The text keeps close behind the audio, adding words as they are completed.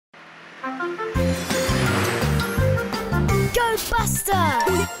Go, Buster!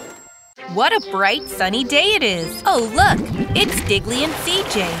 What a bright, sunny day it is! Oh, look! It's Diggly and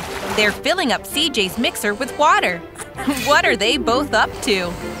CJ. They're filling up CJ's mixer with water. What are they both up to?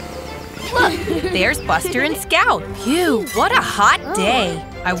 Look, there's Buster and Scout. Phew, what a hot day.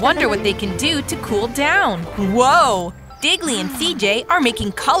 I wonder what they can do to cool down. Whoa! Diggly and CJ are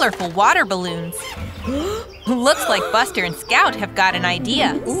making colorful water balloons. Looks like Buster and Scout have got an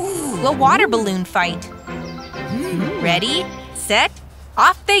idea. A water balloon fight. Ready, set,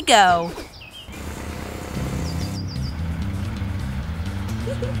 off they go.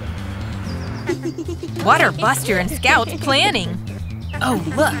 What are Buster and Scout planning? Oh,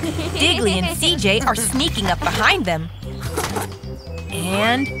 look, Diggly and CJ are sneaking up behind them.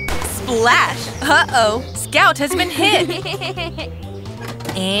 And splash! Uh-oh, Scout has been hit.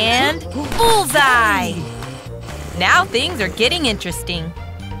 And bullseye! Now things are getting interesting.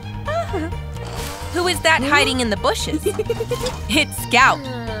 Who is that hiding in the bushes? It's Scout.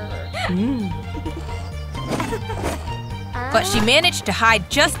 But she managed to hide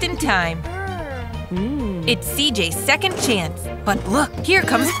just in time. It's CJ's second chance. But look, here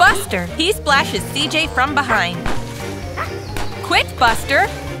comes Buster. He splashes CJ from behind. Quick, Buster!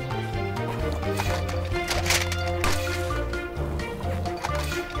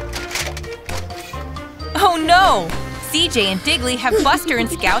 Oh no! CJ and Diggly have Buster and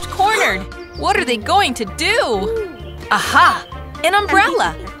Scout cornered. What are they going to do? Aha! An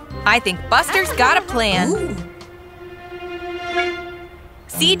umbrella! I think Buster's got a plan.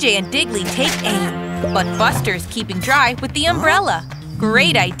 CJ and Diggly take aim, but Buster's keeping dry with the umbrella.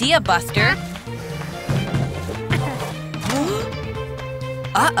 Great idea, Buster!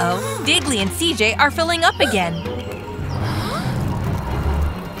 Uh-oh, Diggly and CJ are filling up again.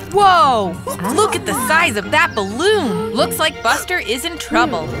 Whoa! Look at the size of that balloon! Looks like Buster is in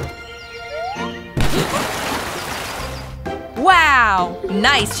trouble. Wow!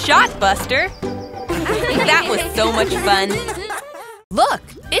 Nice shot, Buster! That was so much fun. Look,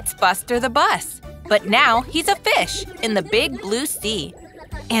 it's Buster the bus. But now he's a fish in the big blue sea.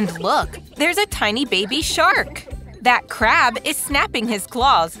 And look, there's a tiny baby shark. That crab is snapping his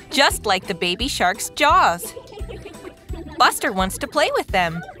claws, just like the baby shark's jaws. Buster wants to play with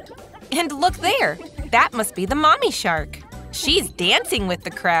them. And look there, that must be the mommy shark. She's dancing with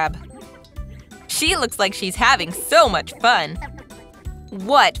the crab. She looks like she's having so much fun.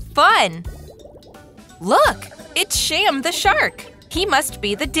 What fun! Look, it's Sham the shark. He must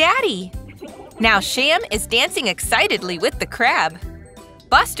be the daddy. Now Sham is dancing excitedly with the crab.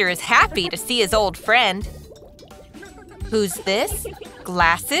 Buster is happy to see his old friend. Who's this?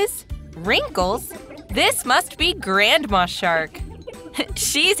 Glasses? Wrinkles? This must be Grandma Shark.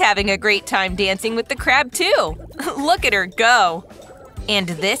 She's having a great time dancing with the crab too. Look at her go. And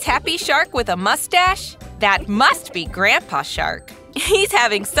this happy shark with a mustache? That must be Grandpa Shark. He's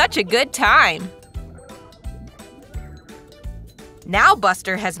having such a good time. Now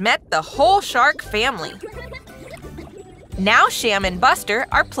Buster has met the whole shark family. Now Sham and Buster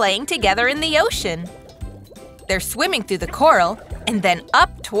are playing together in the ocean. They're swimming through the coral and then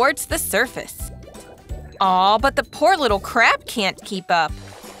up towards the surface. Aw, but the poor little crab can't keep up.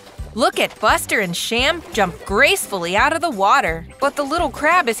 Look at Buster and Sham jump gracefully out of the water, but the little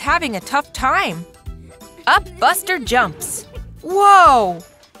crab is having a tough time. Up Buster jumps. Whoa!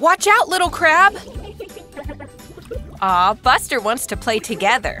 Watch out, little crab! Aw, Buster wants to play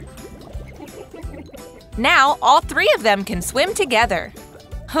together. Now all three of them can swim together.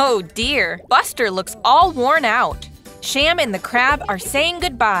 Oh dear, Buster looks all worn out. Sham and the crab are saying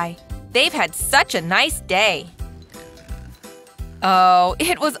goodbye. They've had such a nice day. Oh,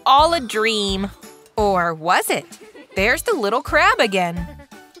 it was all a dream. Or was it? There's the little crab again.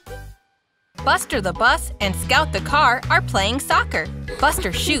 Buster the bus and Scout the car are playing soccer.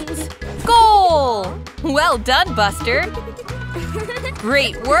 Buster shoots. Goal! Well done, Buster.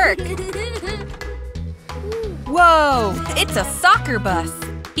 Great work. Whoa, it's a soccer bus.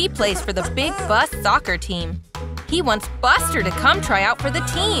 He plays for the big bus soccer team. He wants Buster to come try out for the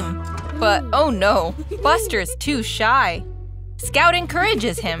team. But oh no, Buster is too shy. Scout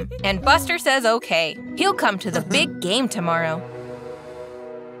encourages him, and Buster says okay. He'll come to the big game tomorrow.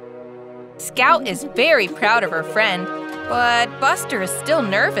 Scout is very proud of her friend, but Buster is still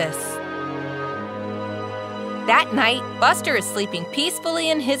nervous. That night, Buster is sleeping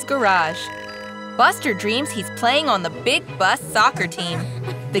peacefully in his garage. Buster dreams he's playing on the big bus soccer team.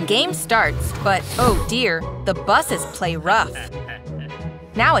 The game starts, but oh dear, the buses play rough.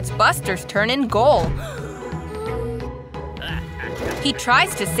 Now it's Buster's turn in goal. He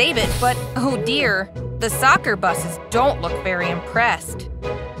tries to save it, but oh dear, the soccer buses don't look very impressed.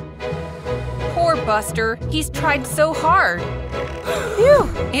 Buster. He's tried so hard. Phew,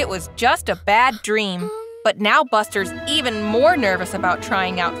 it was just a bad dream. But now Buster's even more nervous about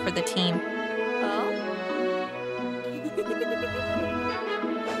trying out for the team.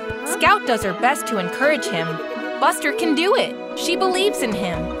 Scout does her best to encourage him. Buster can do it. She believes in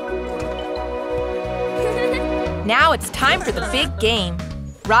him. Now it's time for the big game.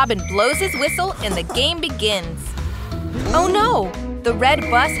 Robin blows his whistle and the game begins. Oh no! The red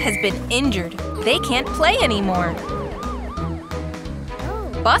bus has been injured. They can't play anymore.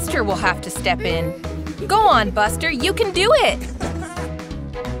 Buster will have to step in. Go on, Buster, you can do it!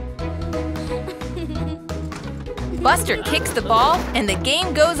 Buster kicks the ball and the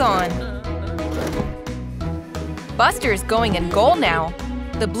game goes on. Buster is going in goal now.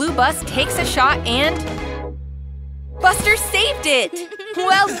 The blue bus takes a shot and… Buster saved it!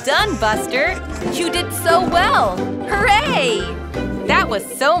 Well done, Buster! You did so well! Hooray! That was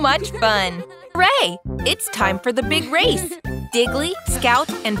so much fun! Hooray! It's time for the big race! Diggly, Scout,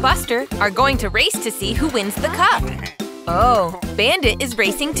 and Buster are going to race to see who wins the cup. Oh, Bandit is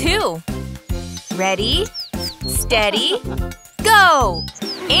racing too. Ready, steady, go!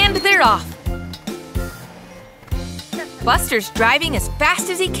 And they're off. Buster's driving as fast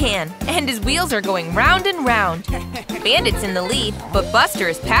as he can, and his wheels are going round and round. Bandit's in the lead, but Buster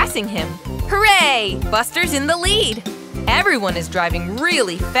is passing him. Hooray! Buster's in the lead. Everyone is driving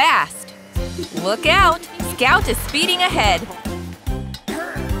really fast. Look out! Scout is speeding ahead.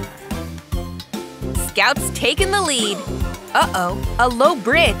 Scout's taken the lead. Uh-oh, a low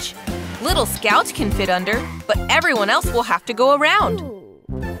bridge. Little Scout can fit under, but everyone else will have to go around.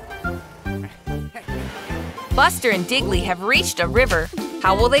 Buster and Diggly have reached a river.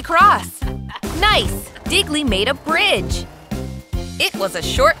 How will they cross? Nice! Diggly made a bridge. It was a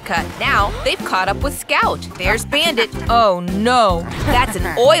shortcut. Now they've caught up with Scout. There's Bandit. Oh no! That's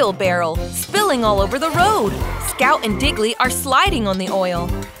an oil barrel, spilling all over the road. Scout and Diggly are sliding on the oil.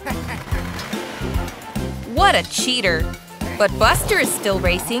 What a cheater! But Buster is still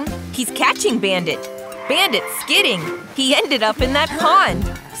racing. He's catching Bandit. Bandit's skidding. He ended up in that pond.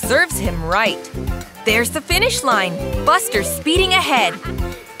 Serves him right. There's the finish line. Buster's speeding ahead.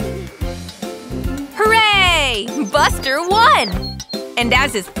 Hooray! Buster won! And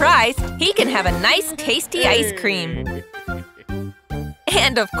as his prize, he can have a nice tasty ice cream.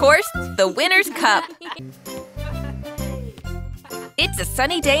 And of course, the winner's cup. It's a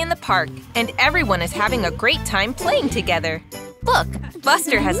sunny day in the park, and everyone is having a great time playing together. Look,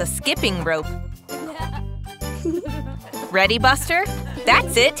 Buster has a skipping rope. Ready, Buster?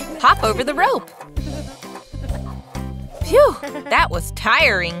 That's it! Hop over the rope. Phew, that was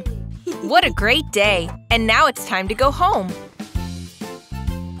tiring. What a great day! And now it's time to go home.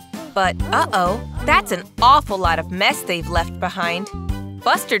 But uh-oh, that's an awful lot of mess they've left behind.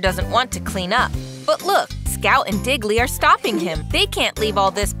 Buster doesn't want to clean up. But look, Scout and Diggly are stopping him. They can't leave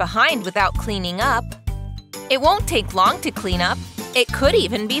all this behind without cleaning up. It won't take long to clean up. It could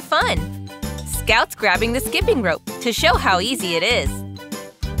even be fun. Scout's grabbing the skipping rope to show how easy it is.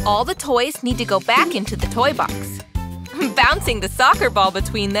 All the toys need to go back into the toy box. Bouncing the soccer ball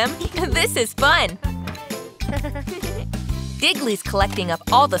between them. This is fun. Diggly's collecting up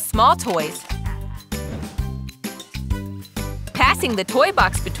all the small toys. Passing the toy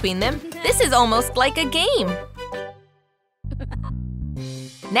box between them. This is almost like a game.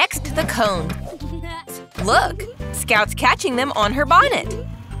 Next, the cone. Look, Scout's catching them on her bonnet.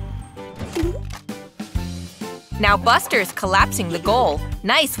 Now Buster's collapsing the goal.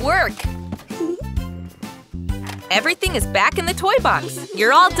 Nice work! Everything is back in the toy box.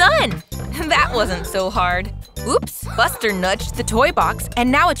 You're all done! That wasn't so hard. Oops, Buster nudged the toy box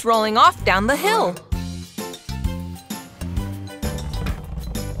and now it's rolling off down the hill.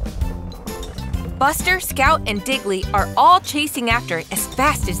 Buster, Scout, and Diggly are all chasing after it as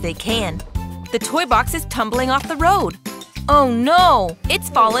fast as they can. The toy box is tumbling off the road. Oh no! It's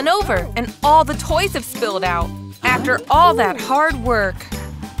fallen over and all the toys have spilled out. After all that hard work.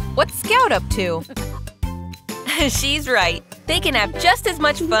 What's Scout up to? She's right. They can have just as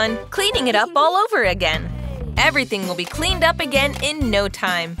much fun cleaning it up all over again. Everything will be cleaned up again in no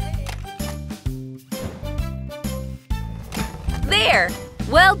time. There!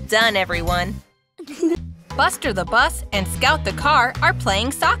 Well done, everyone. Buster the bus and Scout the car are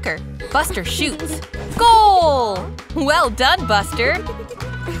playing soccer. Buster shoots. Goal! Well done, Buster.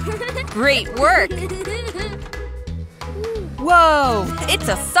 Great work. Whoa! It's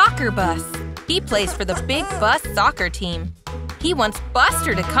a soccer bus. He plays for the big bus soccer team. He wants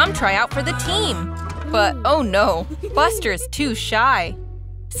Buster to come try out for the team. But oh no, Buster is too shy.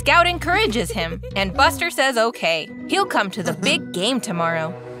 Scout encourages him, and Buster says okay. He'll come to the big game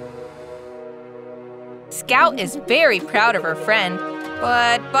tomorrow. Scout is very proud of her friend,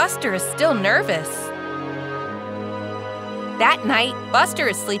 but Buster is still nervous. That night, Buster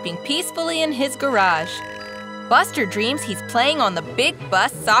is sleeping peacefully in his garage. Buster dreams he's playing on the big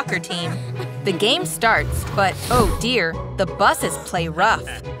bus soccer team. The game starts, but oh dear, the buses play rough.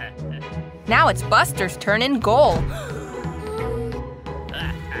 Now it's Buster's turn in goal.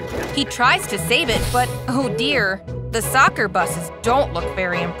 He tries to save it, but oh dear, the soccer buses don't look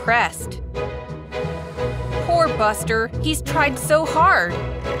very impressed. Poor Buster, he's tried so hard.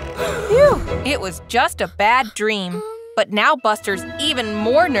 Phew, it was just a bad dream. But now Buster's even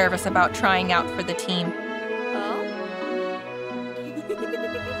more nervous about trying out for the team.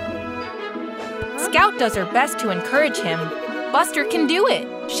 Scout does her best to encourage him. Buster can do it.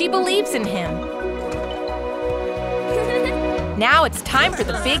 She believes in him. Now it's time for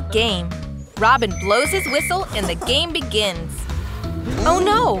the big game. Robin blows his whistle and the game begins. Oh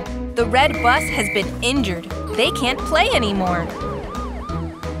no! The red bus has been injured. They can't play anymore.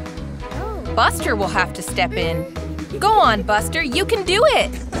 Buster will have to step in. Go on, Buster, you can do it!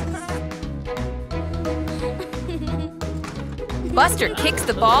 Buster kicks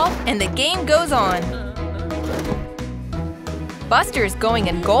the ball and the game goes on. Buster is going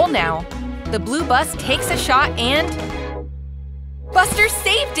in goal now. The blue bus takes a shot and… Buster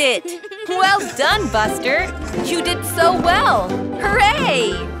saved it! Well done, Buster! You did so well!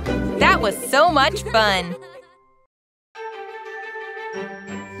 Hooray! That was so much fun!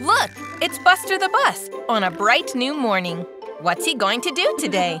 Look, it's Buster the Bus on a bright new morning. What's he going to do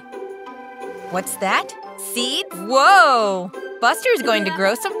today? What's that? Seeds? Whoa! Buster's going to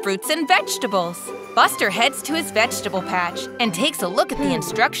grow some fruits and vegetables. Buster heads to his vegetable patch and takes a look at the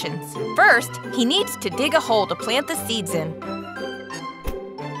instructions. First, he needs to dig a hole to plant the seeds in.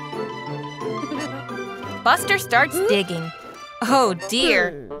 Buster starts digging. Oh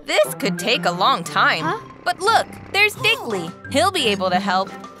dear, this could take a long time. But look, there's Diggly. He'll be able to help.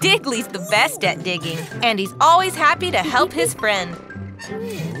 Diggly's the best at digging, and he's always happy to help his friend.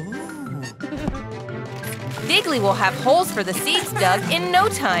 Diggly will have holes for the seeds dug in no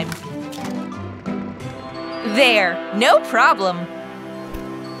time. There, no problem.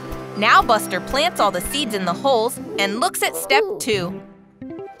 Now Buster plants all the seeds in the holes and looks at step 2.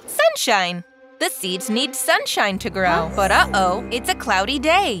 Sunshine. The seeds need sunshine to grow. But uh-oh, it's a cloudy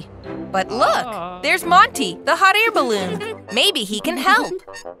day. But look, there's Monty, the hot air balloon. Maybe he can help.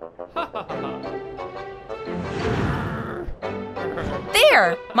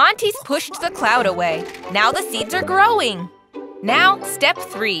 There, Monty's pushed the cloud away. Now the seeds are growing. Now, step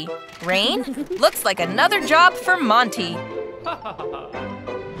 3. Rain? Looks like another job for Monty.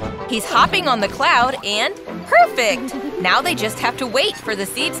 He's hopping on the cloud and… perfect! Now they just have to wait for the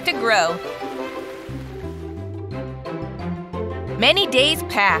seeds to grow. Many days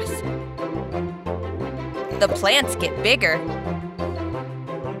pass. The plants get bigger.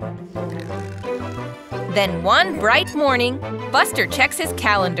 Then one bright morning, Buster checks his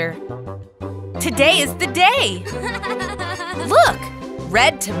calendar. Today is the day! Look!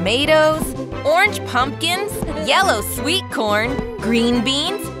 Red tomatoes, orange pumpkins, yellow sweet corn, green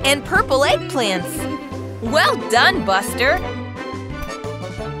beans, and purple eggplants. Well done, Buster!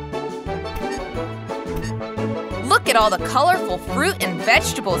 Look at all the colorful fruit and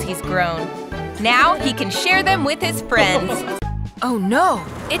vegetables he's grown. Now he can share them with his friends. Oh no,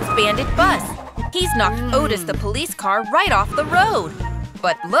 it's Bandit Bus. He's knocked Otis the police car right off the road.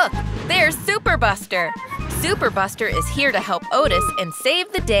 But look, there's Super Buster. Super Buster is here to help Otis and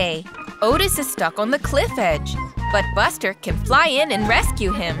save the day. Otis is stuck on the cliff edge, but Buster can fly in and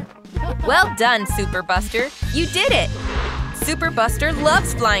rescue him. Well done, Super Buster. You did it. Super Buster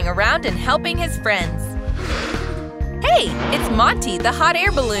loves flying around and helping his friends. Hey, it's Monty, the hot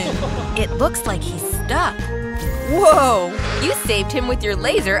air balloon. It looks like he's stuck. Whoa! You saved him with your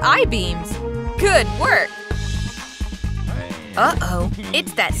laser eye beams. Good work! Uh-oh,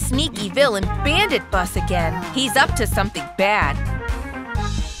 it's that sneaky villain Bandit Bus again. He's up to something bad.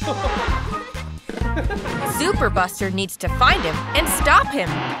 Super Buster needs to find him and stop him.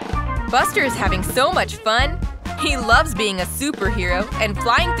 Buster is having so much fun. He loves being a superhero and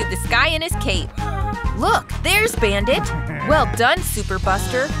flying through the sky in his cape. Look, there's Bandit. Well done, Super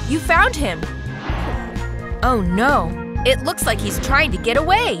Buster. You found him. Oh no, it looks like he's trying to get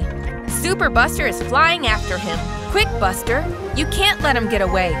away. Super Buster is flying after him. Quick, Buster. You can't let him get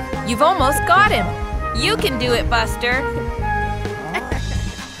away. You've almost got him. You can do it, Buster.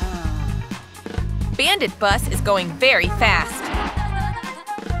 Bandit Bus is going very fast.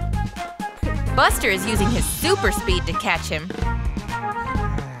 Buster is using his super speed to catch him.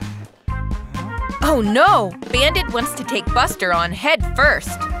 Oh no! Bandit wants to take Buster on head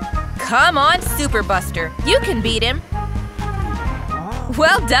first. Come on, Super Buster. You can beat him.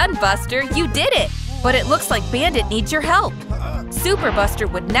 Well done, Buster. You did it. But it looks like Bandit needs your help. Super Buster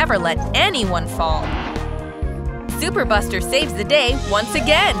would never let anyone fall. Super Buster saves the day once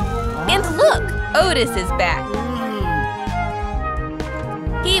again. And look, Otis is back.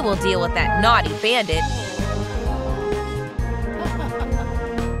 He will deal with that naughty Bandit.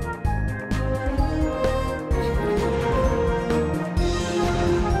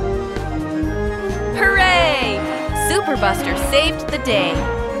 Hooray! Super Buster saved the day.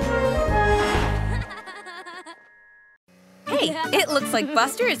 Hey, it looks like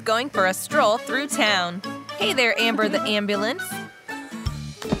Buster is going for a stroll through town. Hey there, Amber the ambulance.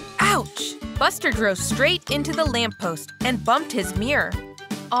 Ouch! Buster drove straight into the lamppost and bumped his mirror.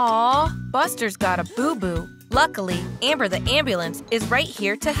 Aw, Buster's got a boo-boo. Luckily, Amber the ambulance is right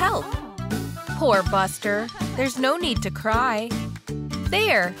here to help. Poor Buster. There's no need to cry.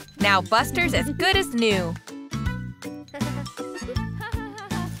 There! Now Buster's as good as new.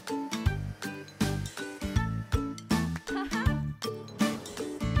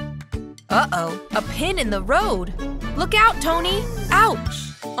 Uh-oh, a pin in the road. Look out, Tony. Ouch!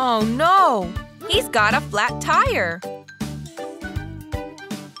 Oh no, he's got a flat tire.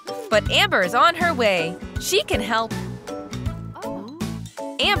 But Amber is on her way. She can help.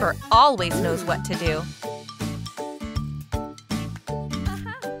 Amber always knows what to do.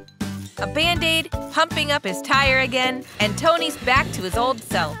 A Band-Aid, pumping up his tire again, and Tony's back to his old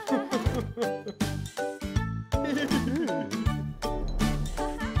self.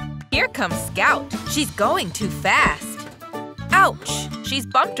 Here comes Scout. She's going too fast. Ouch! She's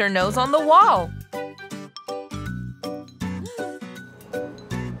bumped her nose on the wall.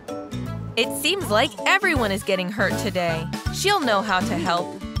 It seems like everyone is getting hurt today. She'll know how to help.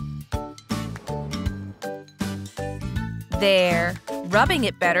 There. Rubbing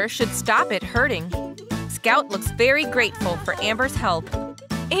it better should stop it hurting. Scout looks very grateful for Amber's help.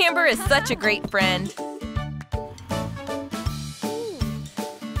 Amber is such a great friend.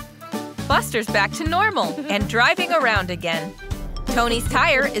 Buster's back to normal and driving around again. Tony's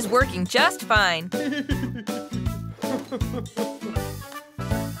tire is working just fine.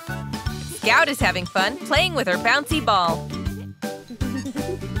 Scout is having fun playing with her bouncy ball.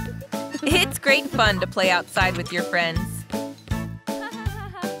 It's great fun to play outside with your friends.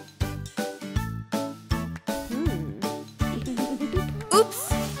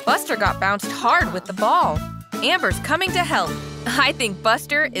 Oops! Buster got bounced hard with the ball. Amber's coming to help. I think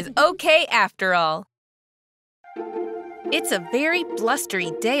Buster is okay after all. It's a very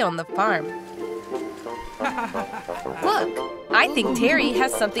blustery day on the farm. Look, I think Terry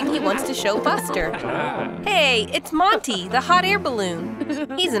has something he wants to show Buster. Hey, it's Monty, the hot air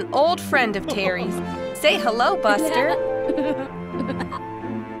balloon. He's an old friend of Terry's. Say hello, Buster.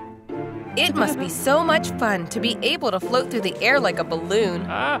 It must be so much fun to be able to float through the air like a balloon.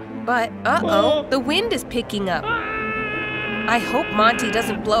 But, uh-oh, the wind is picking up. I hope Monty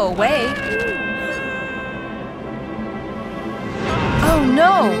doesn't blow away. Oh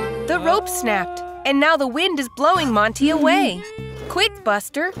no! The rope snapped, and now the wind is blowing Monty away. Quick,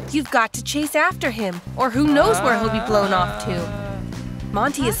 Buster, you've got to chase after him, or who knows where he'll be blown off to.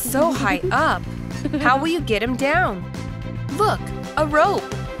 Monty is so high up. How will you get him down? Look, a rope.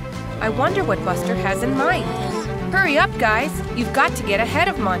 I wonder what Buster has in mind. Hurry up, guys. You've got to get ahead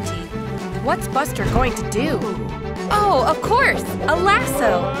of Monty. What's Buster going to do? Oh, of course, a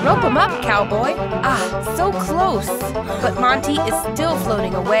lasso. Rope him up, cowboy. Ah, so close. But Monty is still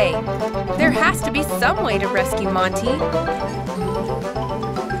floating away. There has to be some way to rescue Monty.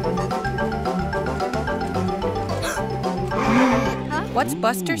 What's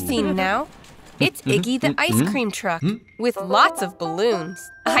Buster seeing now? It's Iggy the ice cream truck with lots of balloons.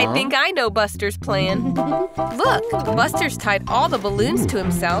 I think I know Buster's plan. Look, Buster's tied all the balloons to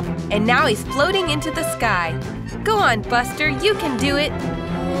himself, and now he's floating into the sky. Go on, Buster, you can do it.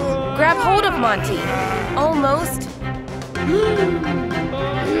 Grab hold of Monty. Almost.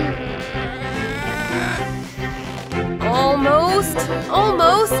 Almost.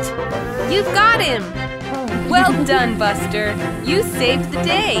 Almost. You've got him. Well done, Buster. You saved the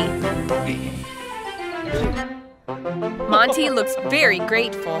day. Monty looks very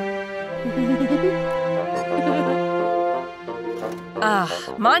grateful.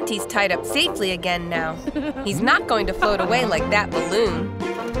 Monty's tied up safely again now. He's not going to float away like that balloon.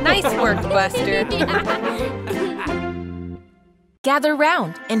 Nice work, Buster. Gather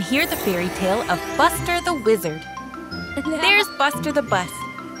round and hear the fairy tale of Buster the Wizard. There's Buster the bus.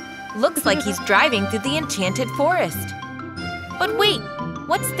 Looks like he's driving through the enchanted forest. But wait,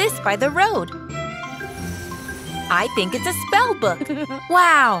 what's this by the road? I think it's a spell book.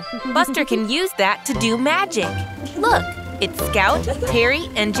 Wow, Buster can use that to do magic. Look, it's Scout, Terry,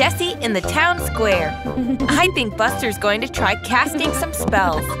 and Jessie in the town square. I think Buster's going to try casting some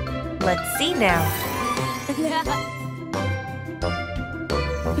spells. Let's see now.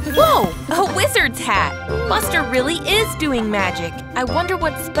 Whoa, a wizard's hat! Buster really is doing magic. I wonder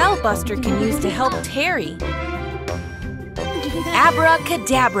what spell Buster can use to help Terry.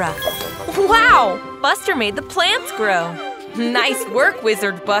 Abracadabra! Wow! Buster made the plants grow. Nice work,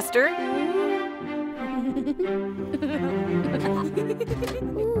 Wizard Buster.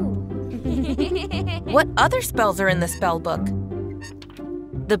 What other spells are in the spell book?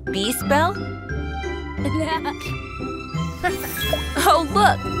 The bee spell? Oh,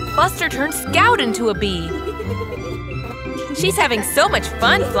 look! Buster turned Scout into a bee. She's having so much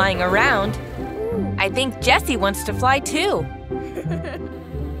fun flying around. I think Jessie wants to fly too.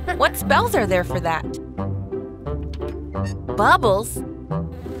 What spells are there for that? Bubbles?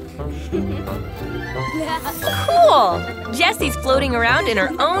 Cool! Jessie's floating around in her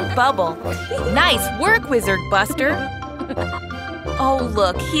own bubble. Nice work, Wizard Buster. Oh,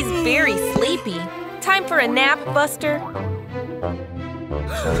 look, he's very sleepy. Time for a nap, Buster.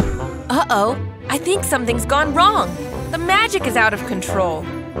 Uh-oh, I think something's gone wrong. The magic is out of control.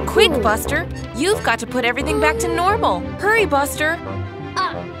 Quick, Buster, you've got to put everything back to normal. Hurry, Buster.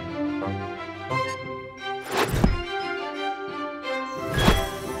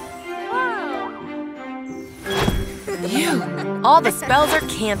 Phew, all the spells are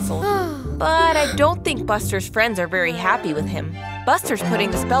canceled. But I don't think Buster's friends are very happy with him. Buster's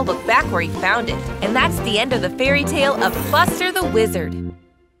putting the spellbook back where he found it. And that's the end of the fairy tale of Buster the Wizard.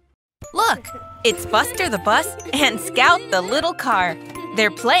 Look, it's Buster the bus and Scout the little car.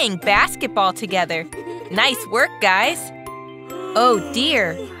 They're playing basketball together. Nice work, guys. Oh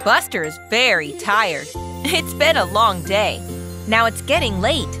dear, Buster is very tired. It's been a long day. Now it's getting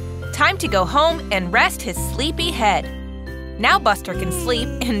late. Time to go home and rest his sleepy head. Now Buster can sleep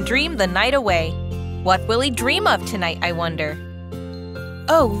and dream the night away. What will he dream of tonight, I wonder?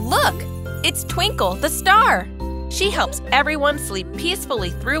 Oh, look! It's Twinkle, the star! She helps everyone sleep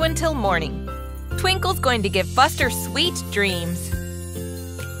peacefully through until morning. Twinkle's going to give Buster sweet dreams.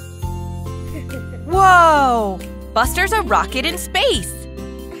 Whoa! Buster's a rocket in space!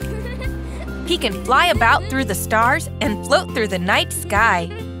 He can fly about through the stars and float through the night sky.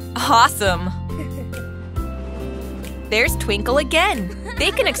 Awesome! There's Twinkle again.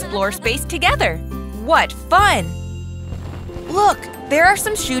 They can explore space together. What fun! Look, there are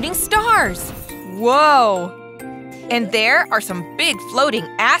some shooting stars. Whoa! And there are some big floating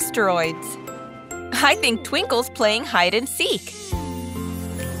asteroids. I think Twinkle's playing hide and seek.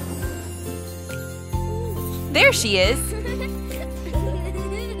 There she is.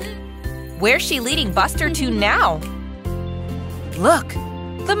 Where's she leading Buster to now? Look,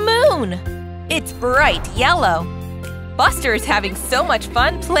 the moon! It's bright yellow. Buster is having so much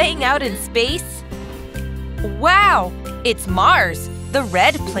fun playing out in space. Wow, it's Mars, the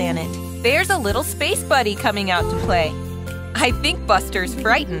red planet. There's a little space buddy coming out to play. I think Buster's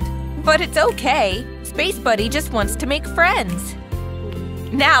frightened, but it's okay. Space buddy just wants to make friends.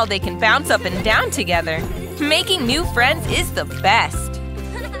 Now they can bounce up and down together. Making new friends is the best.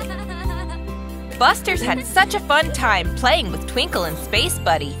 Buster's had such a fun time playing with Twinkle and Space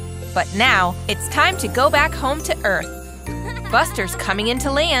Buddy. But now it's time to go back home to Earth. Buster's coming into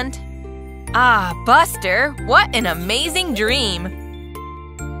land. Ah, Buster, what an amazing dream!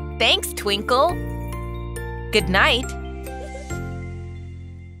 Thanks, Twinkle. Good night.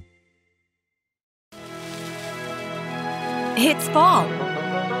 It's fall.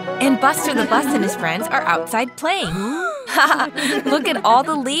 And Buster the bus and his friends are outside playing. Look at all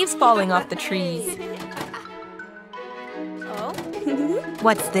the leaves falling off the trees. Oh?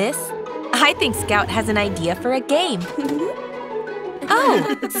 What's this? I think Scout has an idea for a game.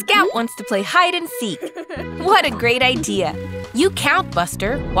 Oh, Scout wants to play hide and seek. What a great idea. You count,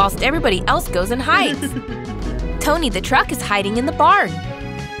 Buster, whilst everybody else goes and hides. Tony the truck is hiding in the barn.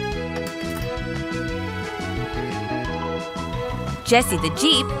 Jessie the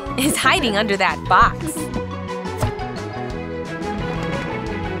Jeep is hiding under that box.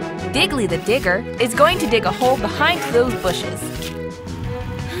 Diggly the digger is going to dig a hole behind those bushes.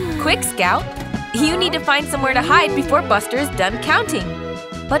 Quick, Scout! You need to find somewhere to hide before Buster is done counting.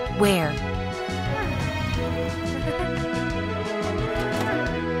 But where?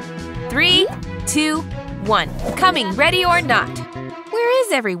 3, 2, 1. Coming, ready or not. Where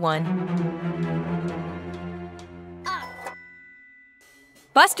is everyone?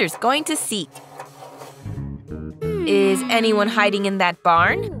 Buster's going to seek. Is anyone hiding in that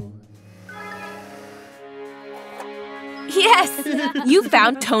barn? Yes! You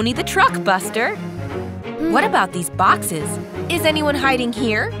found Tony the truck, Buster. What about these boxes? Is anyone hiding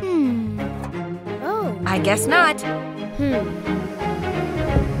here? Oh. I guess not.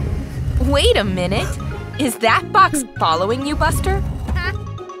 Wait a minute. Is that box following you, Buster?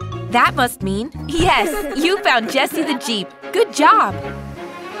 That must mean, yes, you found Jessie the Jeep. Good job.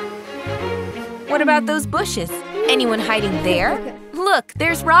 What about those bushes? Anyone hiding there? Look,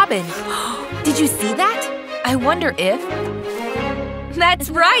 there's Robin. Did you see that? I wonder if… That's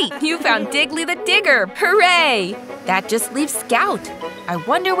right! You found Diggly the Digger! Hooray! That just leaves Scout. I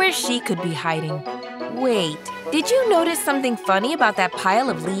wonder where she could be hiding. Wait, did you notice something funny about that pile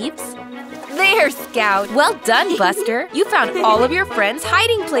of leaves? There, Scout! Well done, Buster! You found all of your friends'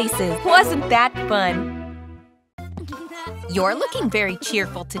 hiding places! Wasn't that fun? You're looking very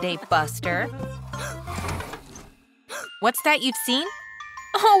cheerful today, Buster. What's that you've seen?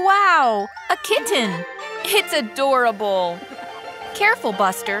 Oh, wow! A kitten! It's adorable! Careful,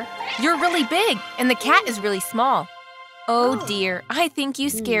 Buster. You're really big, and the cat is really small. Oh dear, I think you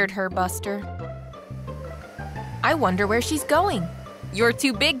scared her, Buster. I wonder where she's going. You're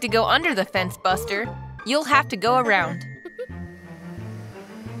too big to go under the fence, Buster. You'll have to go around.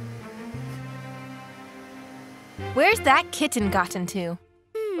 Where's that kitten gotten to?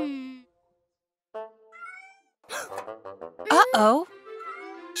 Uh-oh.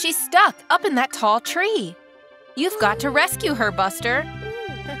 She's stuck up in that tall tree. You've got to rescue her, Buster.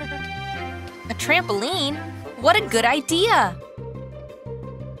 A trampoline? What a good idea!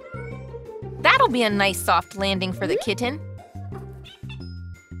 That'll be a nice soft landing for the kitten.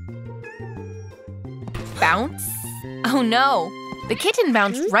 Bounce? Oh no! The kitten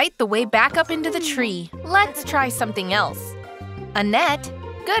bounced right the way back up into the tree. Let's try something else. A net?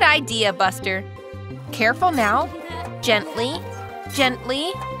 Good idea, Buster. Careful now. Gently.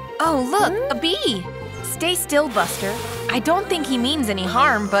 Gently. Oh, look, a bee! Stay still, Buster. I don't think he means any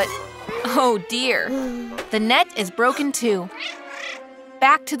harm, but… Oh dear. The net is broken too.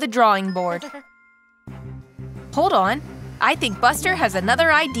 Back to the drawing board. Hold on. I think Buster has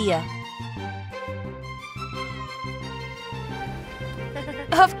another idea.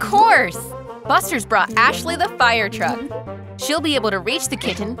 Of course! Buster's brought Ashley the fire truck. She'll be able to reach the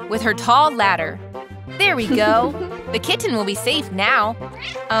kitten with her tall ladder. There we go. The kitten will be safe now.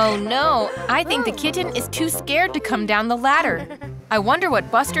 Oh no, I think the kitten is too scared to come down the ladder. I wonder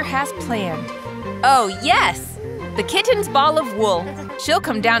what Buster has planned. Oh yes! The kitten's ball of wool. She'll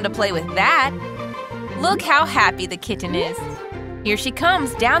come down to play with that. Look how happy the kitten is. Here she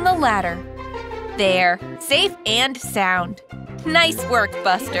comes down the ladder. There, safe and sound. Nice work,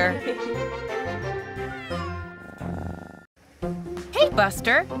 Buster. Hey,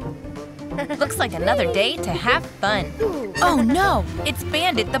 Buster. Looks like another day to have fun. Oh no, it's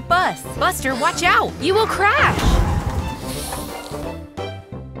Bandit the bus. Buster, watch out, you will crash.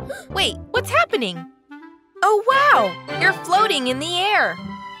 Wait, what's happening? Oh wow, you're floating in the air.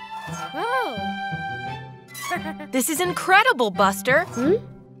 Oh. This is incredible, Buster.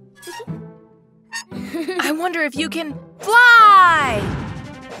 I wonder if you can fly!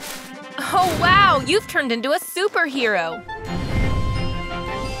 Oh wow, you've turned into a superhero.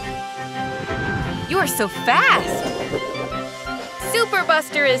 You are so fast! Super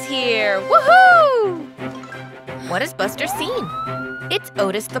Buster is here! Woohoo! What has Buster seen? It's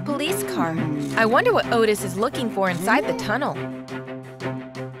Otis the police car. I wonder what Otis is looking for inside the tunnel.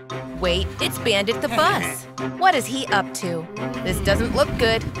 Wait, it's Bandit the bus. What is he up to? This doesn't look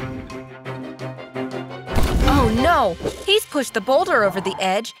good. Oh no! He's pushed the boulder over the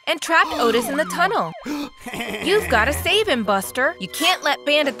edge and trapped Otis in the tunnel. You've got to save him, Buster. You can't let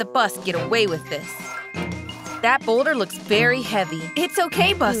Bandit the bus get away with this. That boulder looks very heavy. It's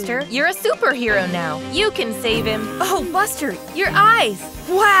okay, Buster. You're a superhero now. You can save him. Oh, Buster, your eyes!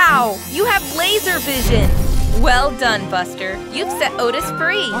 Wow! You have laser vision! Well done, Buster. You've set Otis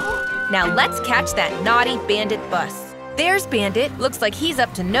free. Now let's catch that naughty Bandit bus. There's Bandit. Looks like he's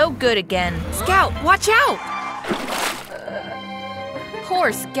up to no good again. Scout, watch out!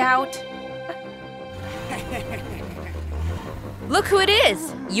 Poor Scout. Look who it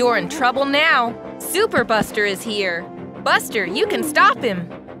is! You're in trouble now. Super Buster is here. Buster, you can stop him.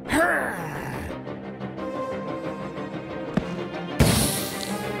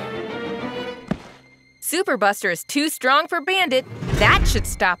 Super Buster is too strong for Bandit. That should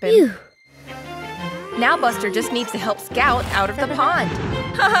stop him. Phew. Now Buster just needs to help Scout out of the pond.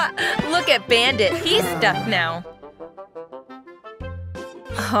 Haha, look at Bandit. He's stuck now.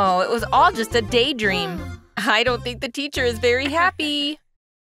 Oh, it was all just a daydream. I don't think the teacher is very happy.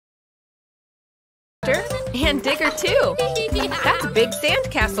 And Digger too. That's a big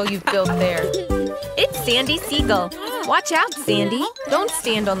sandcastle you've built there. It's Sandy Seagull. Watch out, Sandy. Don't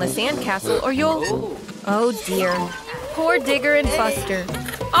stand on the sandcastle or you'll… Oh dear. Poor Digger and Buster.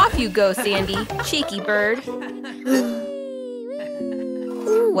 Off you go, Sandy. Cheeky bird.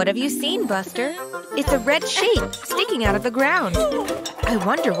 What have you seen, Buster? It's a red shape sticking out of the ground. I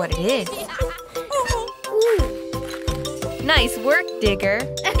wonder what it is. Nice work, Digger.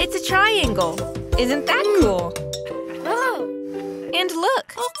 It's a triangle. Isn't that cool? Oh. And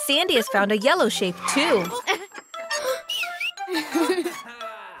look, Sandy has found a yellow shape too.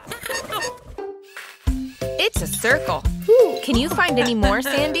 It's a circle. Can you find any more,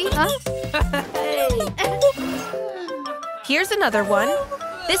 Sandy? Here's another one.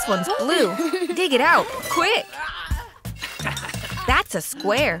 This one's blue. Dig it out, quick. That's a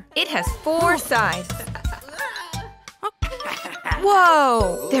square. It has 4 sides.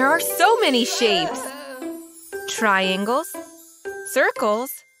 Whoa! There are so many shapes. Triangles, circles,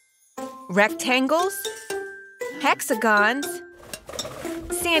 rectangles, hexagons.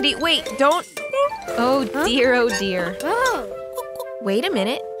 Sandy, wait, don't… Oh dear, oh dear. Oh. Wait a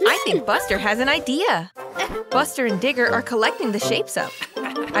minute. I think Buster has an idea. Buster and Digger are collecting the shapes up.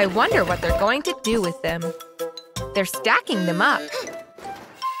 I wonder what they're going to do with them. They're stacking them up.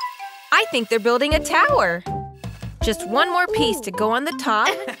 I think they're building a tower. Just one more piece to go on the top.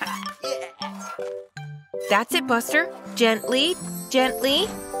 That's it, Buster. Gently, gently.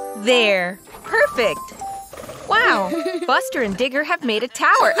 There. Perfect. Wow, Buster and Digger have made a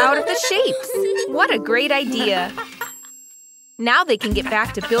tower out of the shapes. What a great idea. Now they can get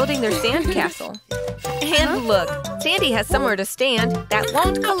back to building their sandcastle. And look, Sandy has somewhere to stand that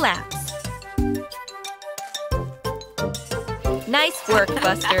won't collapse. Nice work,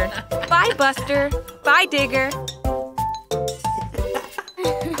 Buster. Bye, Buster. Bye, Digger.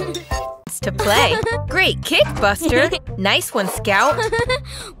 To play. Great kick, Buster. Nice one, Scout.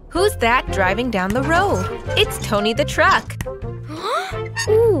 Who's that driving down the road? It's Tony the truck.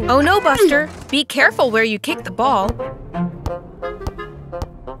 Oh no, Buster. Be careful where you kick the ball.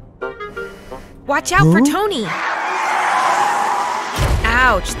 Watch out for Tony.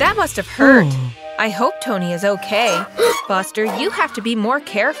 Ouch, that must have hurt. I hope Tony is okay. Buster, you have to be more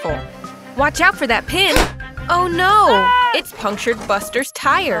careful. Watch out for that pin. Oh no, it's punctured Buster's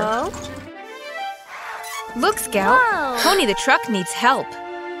tire. Look, Scout, Whoa. Tony the truck needs help.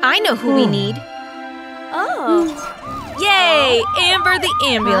 I know who we need. Oh. Yay, Amber the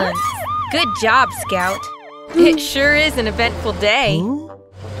ambulance. Good job, Scout. It sure is an eventful day.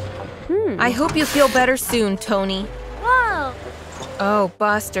 I hope you feel better soon, Tony. Whoa. Oh,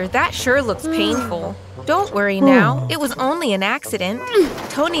 Buster, that sure looks painful. Don't worry now, it was only an accident.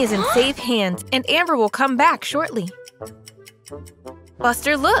 Tony is in safe hands, and Amber will come back shortly.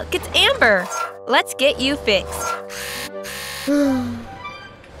 Buster, look, it's Amber. Let's get you fixed.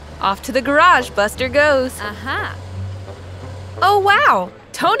 Off to the garage Buster goes. Aha. Oh, wow,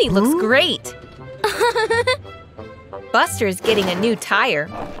 Tony looks great. Buster is getting a new tire.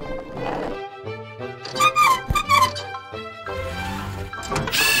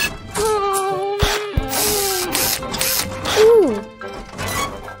 Ooh.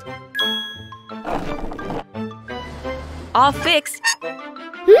 All fixed.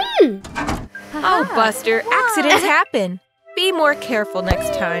 Oh, Buster, accidents happen. Be more careful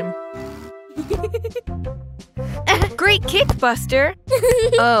next time. Great kick, Buster.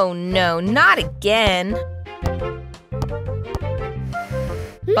 Oh no, not again.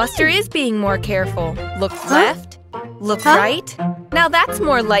 Buster is being more careful. Look left, look right. Now that's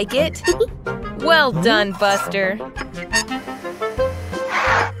more like it. Well done, Buster.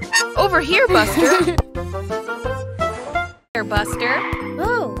 Over here, Buster. Here, Buster.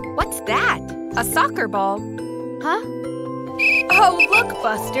 Oh. What's that? A soccer ball. Huh? Oh, look,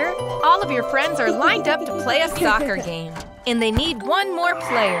 Buster. All of your friends are lined up to play a soccer game. And they need one more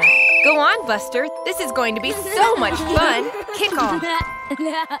player. Go on, Buster. This is going to be so much fun. Kick off.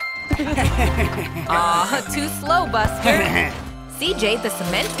 Aw, too slow, Buster. CJ, the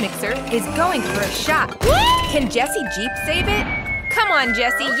cement mixer, is going for a shot. Can Jessie Jeep save it? Come on,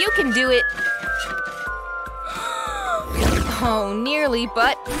 Jessie, you can do it. Oh, nearly,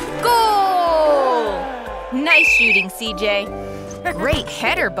 but goal! Nice shooting, CJ. Great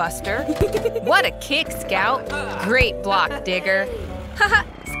header, Buster. What a kick, Scout. Great block, Digger. Haha,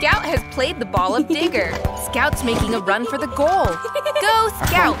 Scout has played the ball of Digger. Scout's making a run for the goal. Go,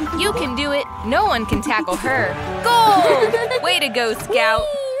 Scout. You can do it. No one can tackle her. Goal! Way to go, Scout.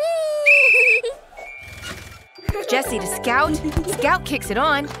 Jessie to Scout. Scout kicks it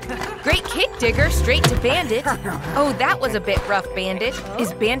on. Great kick, Digger, straight to Bandit. Oh, that was a bit rough, Bandit.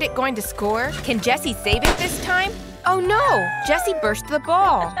 Is Bandit going to score? Can Jessie save it this time? Oh no, Jessie burst the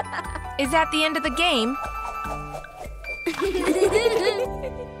ball. Is that the end of the game?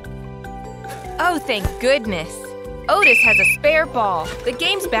 Oh, thank goodness. Otis has a spare ball. The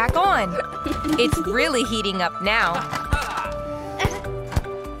game's back on. It's really heating up now.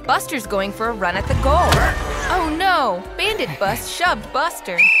 Buster's going for a run at the goal. Oh no, Bandit Bus shoved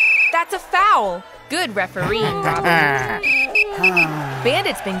Buster. That's a foul. Good refereeing, Robin.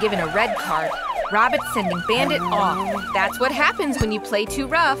 Bandit's been given a red card. Robin's sending Bandit off. That's what happens when you play too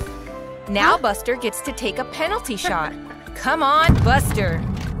rough. Now Buster gets to take a penalty shot. Come on, Buster.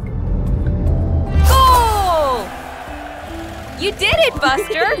 Goal! You did it,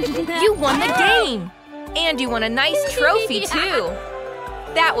 Buster! You won the game! And you won a nice trophy, too.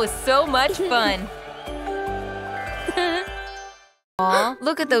 That was so much fun. Aw,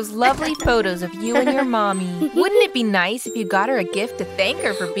 look at those lovely photos of you and your mommy. Wouldn't it be nice if you got her a gift to thank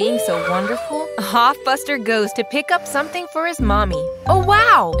her for being so wonderful? Off Buster goes to pick up something for his mommy. Oh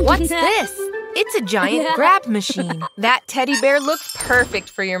wow, what's this? It's a giant grab machine. That teddy bear looks perfect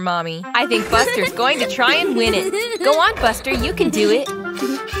for your mommy. I think Buster's going to try and win it. Go on, Buster, you can do it.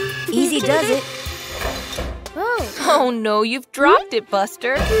 Easy does it. Oh no, you've dropped it,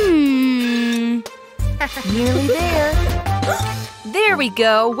 Buster. Nearly there. There we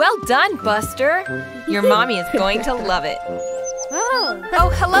go. Well done, Buster. Your mommy is going to love it.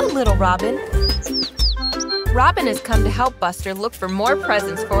 Oh, hello, little Robin. Robin has come to help Buster look for more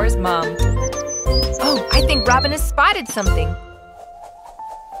presents for his mom. Oh, I think Robin has spotted something.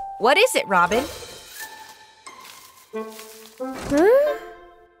 What is it, Robin?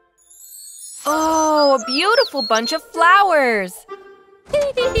 Oh, a beautiful bunch of flowers.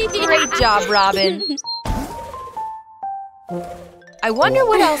 Great job, Robin. I wonder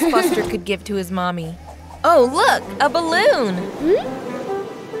what else Buster could give to his mommy. Oh, look, a balloon.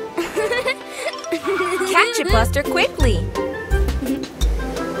 Catch it, Buster, quickly.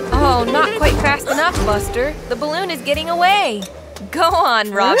 Oh, not quite fast enough, Buster. The balloon is getting away. Go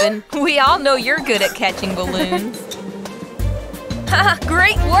on, Robin. We all know you're good at catching balloons. Ha!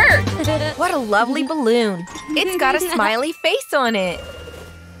 Great work! What a lovely balloon. It's got a smiley face on it.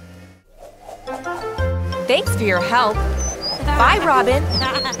 Thanks for your help. Bye, Robin.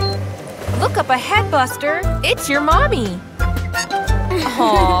 Look up ahead, Buster. It's your mommy.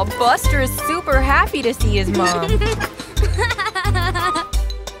 Aw, Buster is super happy to see his mom.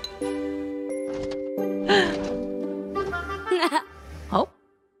 Oh.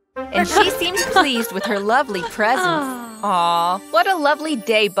 And she seems pleased with her lovely presents. Aw, what a lovely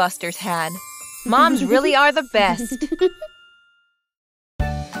day Buster's had. Moms really are the best.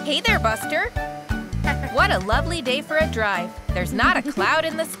 Hey there, Buster. What a lovely day for a drive. There's not a cloud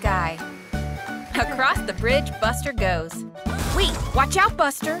in the sky. Across the bridge, Buster goes. Wait, watch out,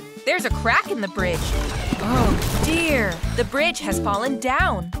 Buster. There's a crack in the bridge. Oh, dear. The bridge has fallen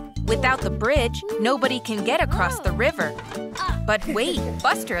down. Without the bridge, nobody can get across the river. But wait,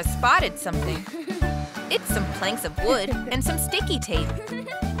 Buster has spotted something. It's some planks of wood and some sticky tape.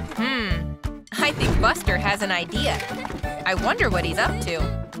 I think Buster has an idea. I wonder what he's up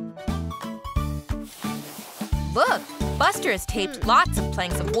to. Look, Buster has taped lots of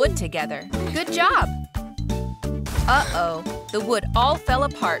planks of wood together. Good job. Uh-oh, the wood all fell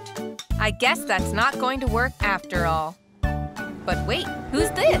apart. I guess that's not going to work after all. But wait, who's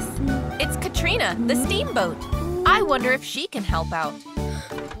this? It's Katrina, the steamboat. I wonder if she can help out.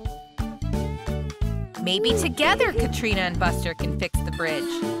 Maybe together Katrina and Buster can fix the bridge.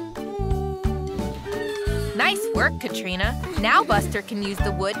 Nice work, Katrina. Now Buster can use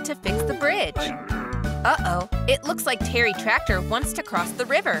the wood to fix the bridge. Uh-oh, it looks like Terry Tractor wants to cross the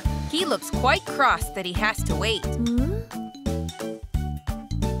river. He looks quite cross that he has to wait.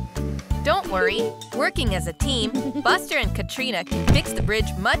 Don't worry, working as a team, Buster and Katrina can fix the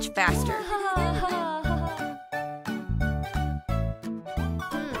bridge much faster.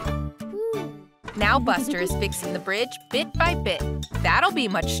 Now Buster is fixing the bridge bit by bit. That'll be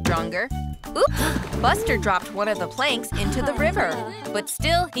much stronger. Oops! Buster dropped one of the planks into the river. But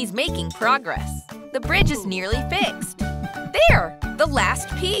still, he's making progress. The bridge is nearly fixed. There! The last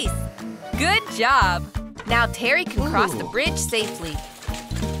piece! Good job! Now Terry can cross the bridge safely.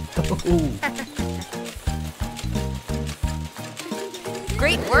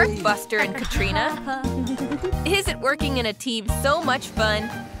 Great work, Buster and Katrina. Isn't working in a team so much fun?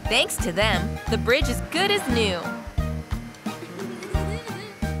 Thanks to them, the bridge is good as new.